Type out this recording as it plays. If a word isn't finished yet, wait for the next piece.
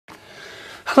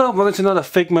Hello, welcome to another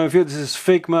Figma review. This is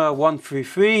Figma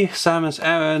 133, Sanys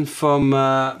Aran from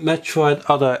Metroid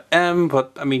Other M,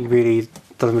 but I mean really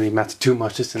doesn't really matter too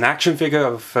much. It's an action figure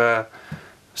of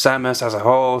Sanys as a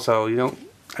whole, so you know,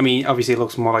 I mean obviously it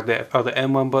looks more like the other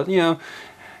M one, but you know,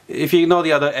 if you ignore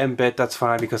the other M bit, that's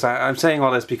fine, because I'm saying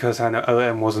all this because I know other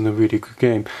M wasn't a really good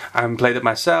game. I haven't played it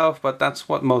myself, but that's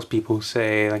what most people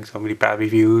say, like some really bad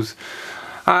reviews.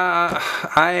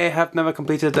 I have never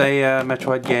completed a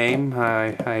Metroid game.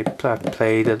 I've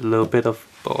played a little bit of,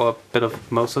 or a bit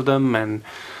of most of them, and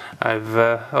I've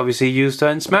obviously used her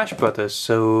in Smash Brothers.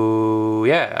 So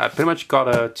yeah, I pretty much got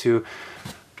her to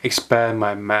expand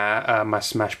my my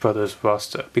Smash Brothers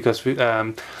roster, because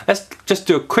let's just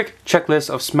do a quick checklist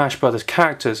of Smash Brothers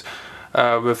characters.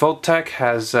 Revoltech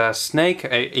has Snake,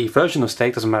 a version of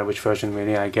Snake, doesn't matter which version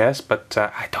really, I guess, but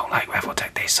I don't like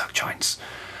Revoltech, they suck joints.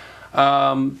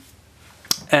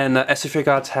 And SD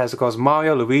Figuarts has of course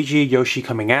Mario, Luigi, Yoshi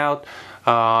coming out.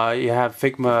 You have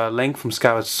Figma Link from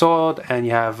Skyward Sword, and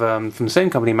you have from the same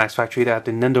company, Max Factory, they have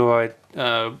the Nendoroid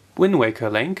Wind Waker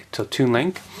Link, so Toon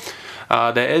Link.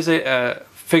 There is a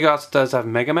Figuarts does have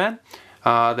Mega Man.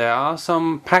 There are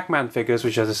some Pac-Man figures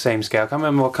which are the same scale. I can't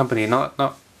remember what company, not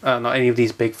any of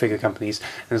these big figure companies.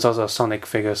 And there's also a Sonic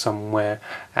figure somewhere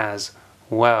as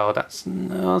well. That's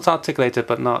it's articulated,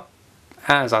 but not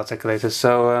as articulated.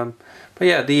 So but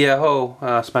yeah, the whole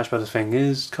Smash Brothers thing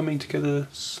is coming together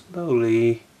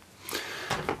slowly.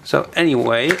 So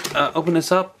anyway, open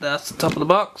this up. That's the top of the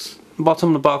box. Bottom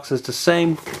of the box is the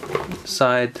same.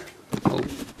 Side, oh,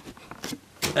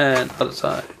 and other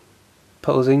side,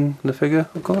 posing the figure,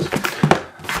 of course.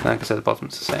 Like I said, the bottom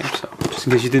is the same, so just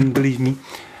in case you didn't believe me.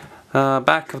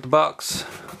 Back of the box,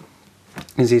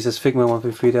 you see it says Figma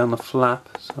 133 there on the flap,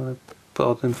 so I put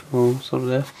all the info sort of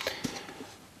there.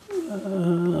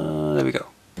 There we go.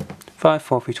 5,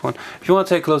 4, 3, 2, 1. If you want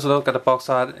to take a closer look at the box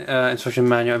art, instruction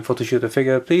manual and photo shoot the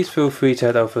figure, please feel free to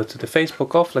head over to the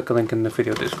Facebook or click a link in the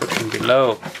video description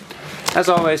below. As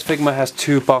always, Figma has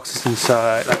two boxes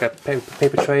inside, like a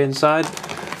paper tray inside,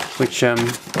 which you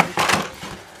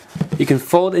can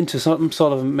fold into some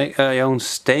sort of make your own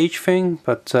stage thing,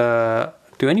 but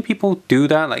do any people do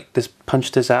that? Like just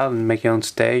punch this out and make your own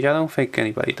stage? I don't think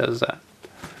anybody does that.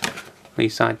 At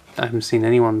least I haven't seen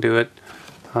anyone do it.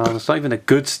 It's not even a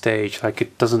good stage, like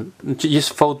it doesn't, you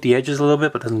just fold the edges a little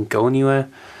bit but doesn't go anywhere.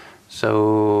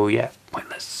 So yeah,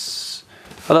 pointless.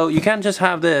 Although you can just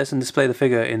have this and display the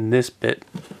figure in this bit,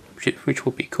 which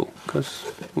will be cool, because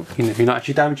you know, you're not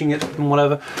actually damaging it and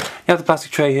whatever. You have the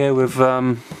plastic tray here with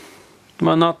well,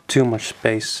 not too much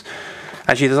space.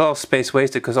 Actually, there's a lot of space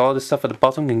wasted because all this stuff at the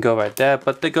bottom can go right there,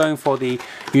 but they're going for the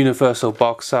universal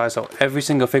box size, so every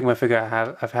single Figma figure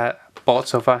I've bought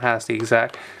so far has the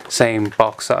exact same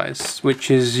box size, which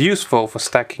is useful for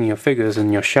stacking your figures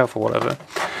in your shelf or whatever.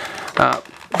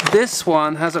 This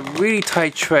one has a really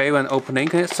tight tray when opening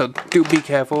it, so do be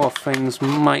careful or things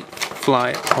might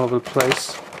fly all over the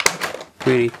place.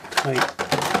 Really tight.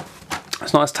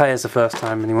 It's not as tight as the first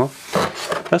time anymore.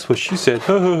 That's what she said.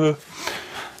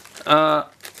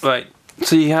 Right,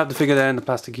 so you have the figure there in the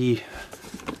plasticky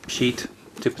sheet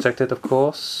to protect it, of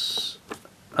course.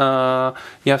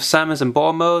 You have Samus in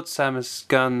ball mode. Samus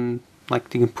gun,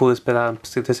 like you can pull this bit out and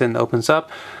stick this in, it opens up.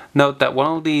 Note that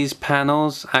one of these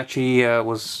panels actually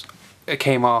it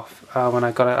came off when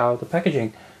I got it out of the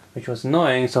packaging, which was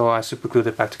annoying, so I super glued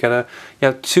it back together. You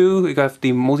have two, you got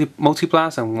the multi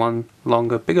blast and one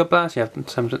longer, bigger blast. You have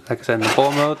some, like I said, in the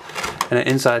ball mode. And then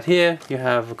inside here, you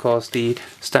have, of course, the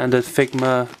standard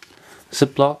Figma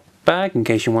Ziploc bag, in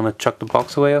case you want to chuck the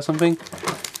box away or something.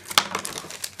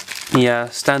 Yeah,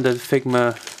 standard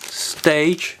Figma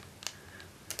stage.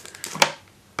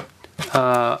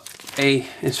 A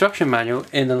instruction manual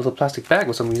in a little plastic bag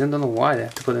for some reason. Don't know why they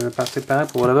have to put it in a plastic bag,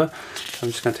 but whatever. I'm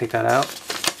just going to take that out.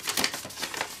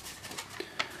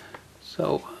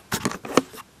 So,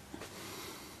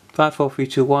 5, 4, 3,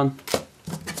 2, 1.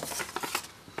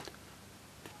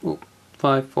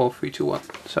 5, 4, 3, 2, 1.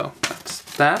 So that's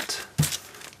that.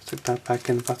 Stick that back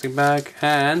in the plastic bag,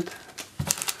 and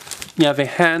you have a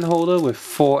hand holder with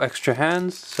 4 extra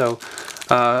hands. So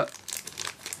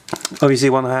obviously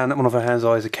one of her hands is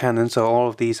always a cannon, so all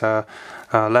of these are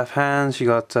left hands. You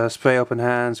got spray open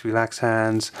hands, relax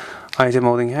hands, item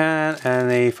holding hand,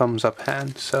 and a thumbs up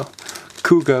hand. So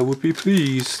Kuga would be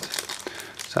pleased.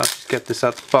 So I'll just get this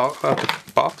out the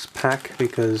box pack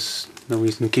because no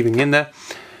reason keeping it in there.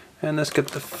 And let's get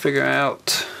the figure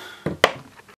out.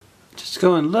 Just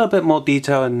go in a little bit more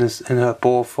detail in her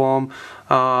ball form.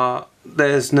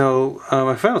 There's no.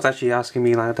 My friend was actually asking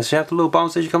me, like, does she have the little bomb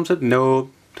stage she comes with?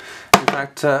 No. In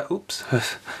fact, oops,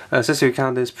 accessory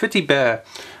count is pretty bare.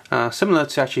 Similar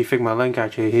to actually Figma Link,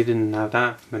 actually, he didn't have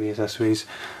that many accessories.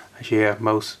 Actually, yeah,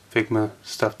 most Figma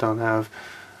stuff don't have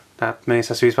that many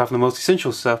accessories apart from the most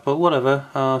essential stuff, but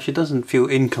whatever. She doesn't feel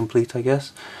incomplete, I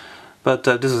guess. But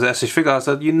this is SH Figure,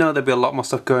 so you know there'll be a lot more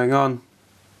stuff going on.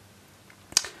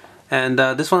 And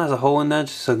this one has a hole in there,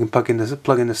 just so you can plug in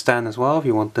the stand as well if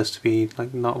you want this to be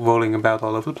like not rolling about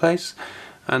all over the place.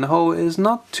 And the hole is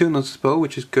not too noticeable,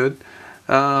 which is good.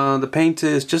 The paint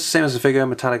is just the same as the figure,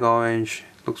 metallic orange.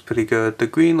 Looks pretty good. The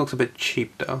green looks a bit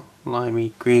cheap though,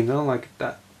 limey green. I don't like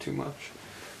that too much.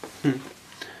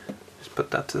 Just put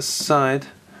that to the side.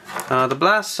 The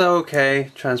blasts are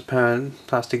okay, transparent,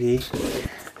 plasticky,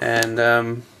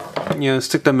 and you know,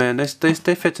 stick them in. They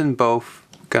fit in both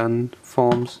gun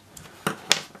forms,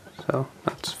 so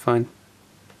that's fine.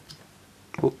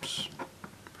 Oops,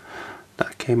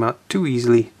 that came out too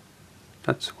easily.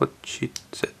 That's what she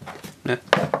said. Yeah.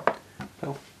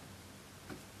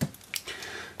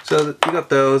 So you got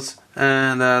those,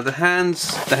 and the hand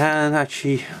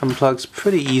actually unplugs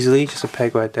pretty easily. Just a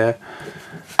peg right there,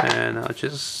 and I'll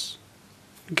just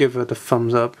give her the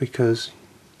thumbs up because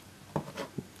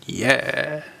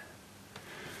yeah.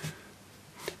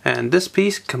 And this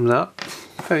piece comes out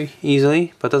very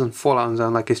easily, but doesn't fall out on its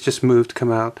own. Like it's just moved to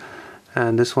come out.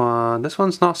 And this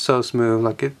one's not so smooth.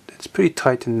 Like it's pretty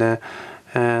tight in there,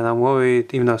 and I'm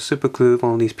worried, even though it's super glued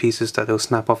on these pieces, that they'll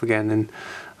snap off again. And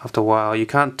after a while, you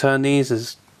can't turn these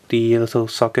as the little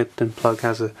socket and plug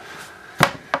has a,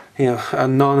 you know, a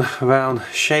non-round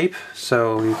shape.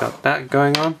 So you got that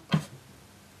going on.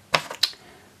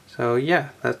 So yeah,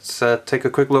 let's take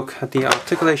a quick look at the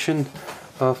articulation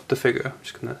of the figure. I'm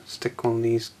just gonna stick one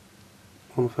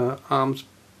of her arms,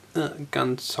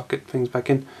 gun socket things back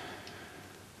in.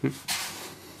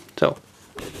 So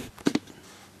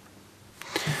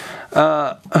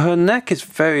her neck is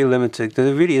very limited.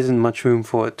 There really isn't much room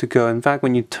for it to go. In fact,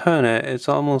 when you turn it, it's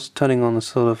almost turning on a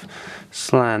sort of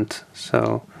slant.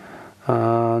 So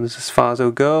this is as far as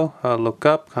it'll go. I'll look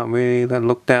up, can't really, then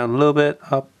look down a little bit,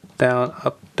 up,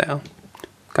 down,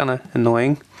 kind of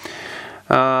annoying.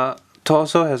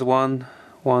 Torso has one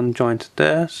joint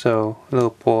there, so a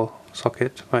little ball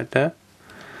socket right there.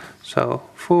 So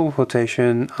full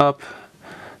rotation, up,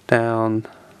 down,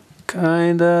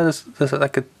 kinda. There's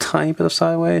like a tiny bit of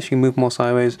sideways. You can move more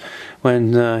sideways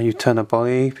when you turn her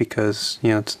body because, you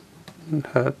know,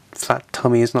 her flat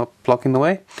tummy is not blocking the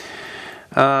way.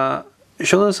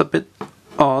 Shoulder's a bit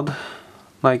odd,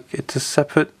 like it's a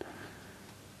separate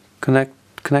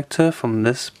connector from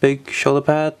this big shoulder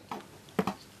pad.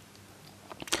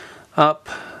 Up,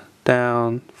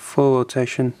 down, full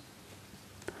rotation,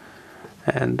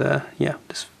 and yeah,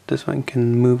 this one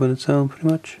can move on its own pretty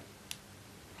much.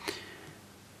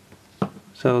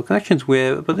 So connection's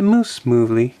weird, but it moves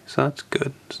smoothly, so that's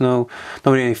good. There's not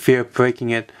really any fear of breaking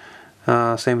it.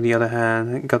 Same with the other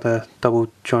hand. Got a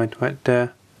double joint right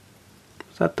there.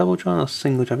 Is that double joint or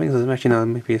single joint? I think it's actually no,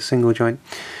 maybe a single joint.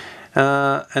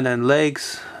 And then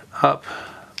legs up,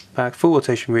 back, full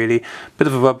rotation really. Bit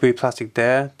of a rubbery plastic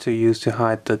there to use to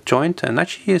hide the joint, and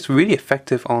actually it's really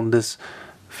effective on this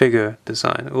figure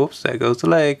design. Oops, there goes the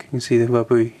leg. You can see the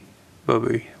rubbery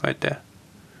right there.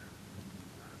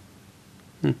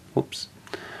 Oops.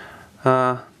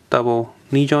 Double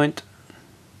knee joint.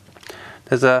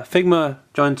 There's a Figma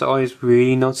joints are always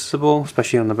really noticeable,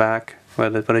 especially on the back where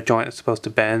the joint is supposed to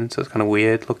bend, so it's kind of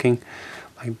weird looking.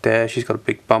 Like there, she's got a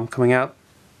big bump coming out.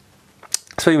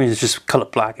 Especially when it's just color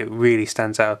black, it really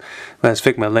stands out. Whereas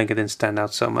Figma Link, it didn't stand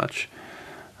out so much.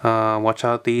 Watch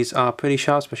out, these are pretty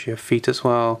sharp, especially her feet as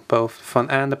well. Both the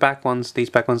front and the back ones. These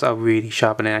back ones are really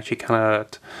sharp and they actually kind of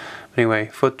hurt. But anyway,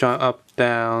 foot joint up,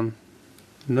 down.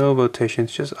 No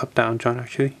rotations, just up, down joint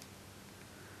actually.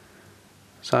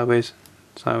 Sideways,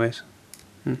 sideways.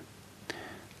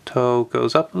 Toe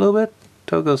goes up a little bit,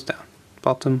 toe goes down.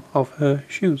 Bottom of her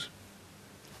shoes.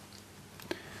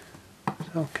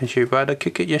 So, can she ride or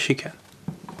kick it? Yes, she can.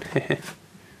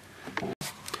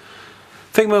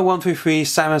 Figma 133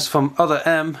 Sanys from Other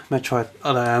M, Metroid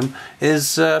Other M,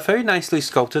 is very nicely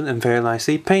sculpted and very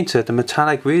nicely painted. The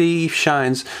metallic really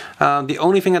shines. The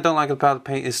only thing I don't like about the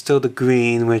paint is still the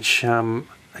green, which I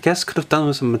guess could have done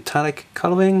with some metallic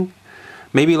coloring.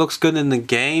 Maybe it looks good in the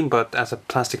game, but as a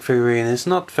plastic figurine, it's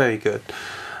not very good.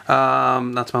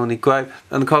 That's my only gripe.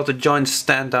 And of course, the joints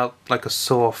stand out like a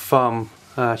sore thumb.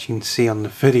 As you can see on the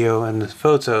video and the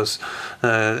photos,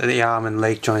 the arm and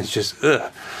leg joints just ugh.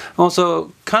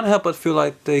 Also, can't help but feel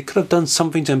like they could have done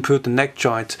something to improve the neck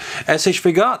joint. SH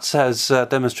Figuarts has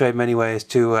demonstrated many ways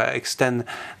to extend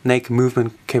neck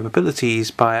movement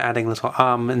capabilities by adding little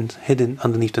arm and hidden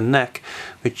underneath the neck,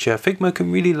 which Figma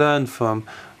can really learn from.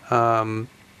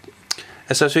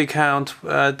 Accessory count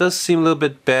does seem a little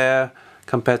bit bare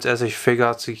compared to SH Figure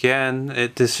Arts again.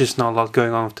 There's just not a lot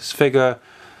going on with this figure.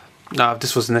 If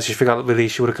this was an SH Figure Art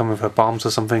release, she would have come with her bombs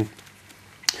or something.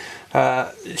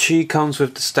 She comes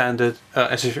with the standard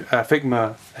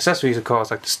Figma accessories, of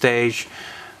course, like the stage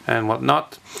and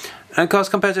whatnot. And of course,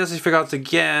 compared to SH Figure Arts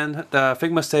again, the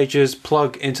Figma stages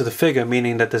plug into the figure,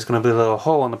 meaning that there's going to be a little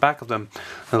hole on the back of them,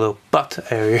 a little butt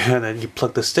area, and then you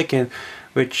plug the stick in.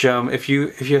 Which, if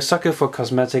you're a sucker for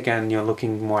cosmetic and you're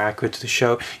looking more accurate to the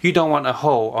show, you don't want a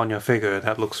hole on your figure.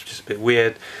 That looks just a bit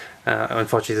weird.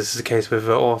 Unfortunately, this is the case with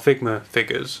all Figma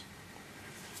figures.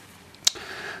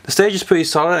 The stage is pretty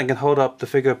solid and can hold up the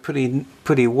figure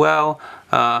pretty well.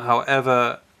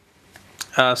 However,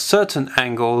 certain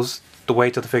angles, the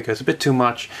weight of the figure is a bit too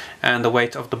much, and the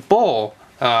weight of the ball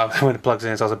when it plugs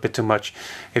in is also a bit too much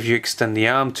if you extend the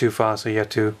arm too far, so you have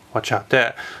to watch out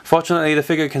there. Fortunately, the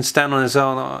figure can stand on its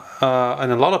own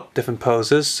in a lot of different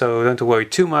poses, so don't have to worry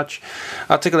too much.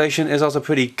 Articulation is also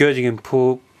pretty good. You can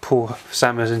pull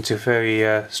Samus into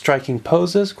very striking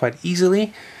poses quite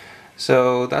easily,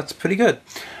 so that's pretty good.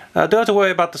 Don't have to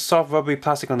worry about the soft rubbery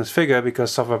plastic on this figure, because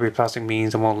soft rubbery plastic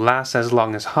means it won't last as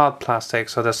long as hard plastic,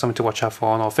 so that's something to watch out for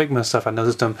on all Figma stuff. I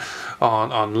noticed them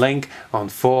on Link, on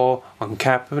Thor, on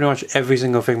Cap. Pretty much every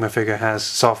single Figma figure has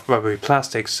soft rubbery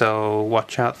plastic, so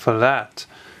watch out for that.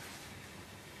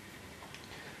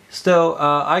 Still,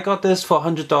 I got this for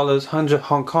 $100, 100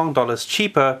 Hong Kong dollars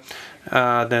cheaper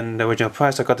than the original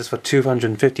price. I got this for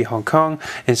 250 Hong Kong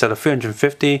instead of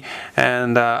 350,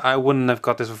 and I wouldn't have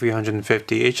got this for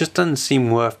 350. It just doesn't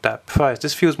seem worth that price.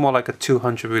 This feels more like a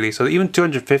 200 really, so even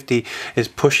 250 is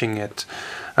pushing it.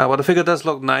 Well, the figure does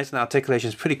look nice, and the articulation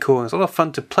is pretty cool, and it's a lot of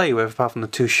fun to play with, apart from the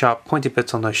two sharp pointy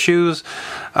bits on the shoes.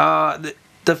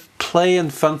 The play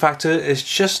and fun factor is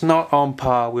just not on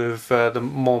par with the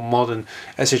more modern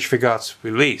SH Figure Arts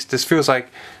release. This feels like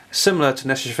similar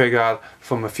to SH Figure Art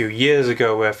from a few years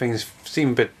ago, where things seem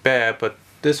a bit bare, but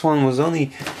this one was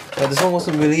this one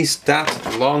wasn't released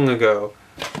that long ago.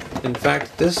 In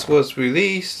fact, this was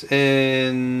released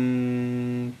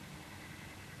in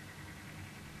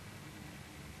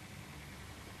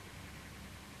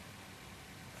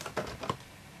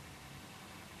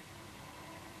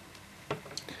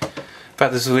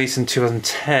this was released in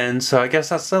 2010, so I guess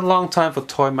that's a long time for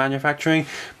toy manufacturing,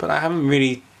 but I haven't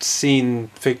really seen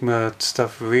Figma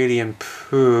stuff really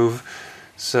improve,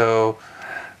 so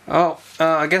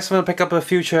I guess I'm going to pick up a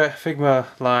future Figma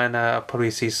line. I'll probably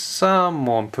see some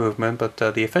more improvement, but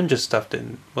the Avengers stuff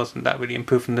wasn't that really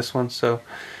improved from this one, so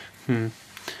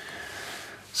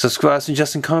subscribe,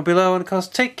 suggest, and comment below, and of course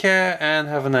take care and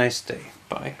have a nice day.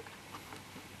 Bye.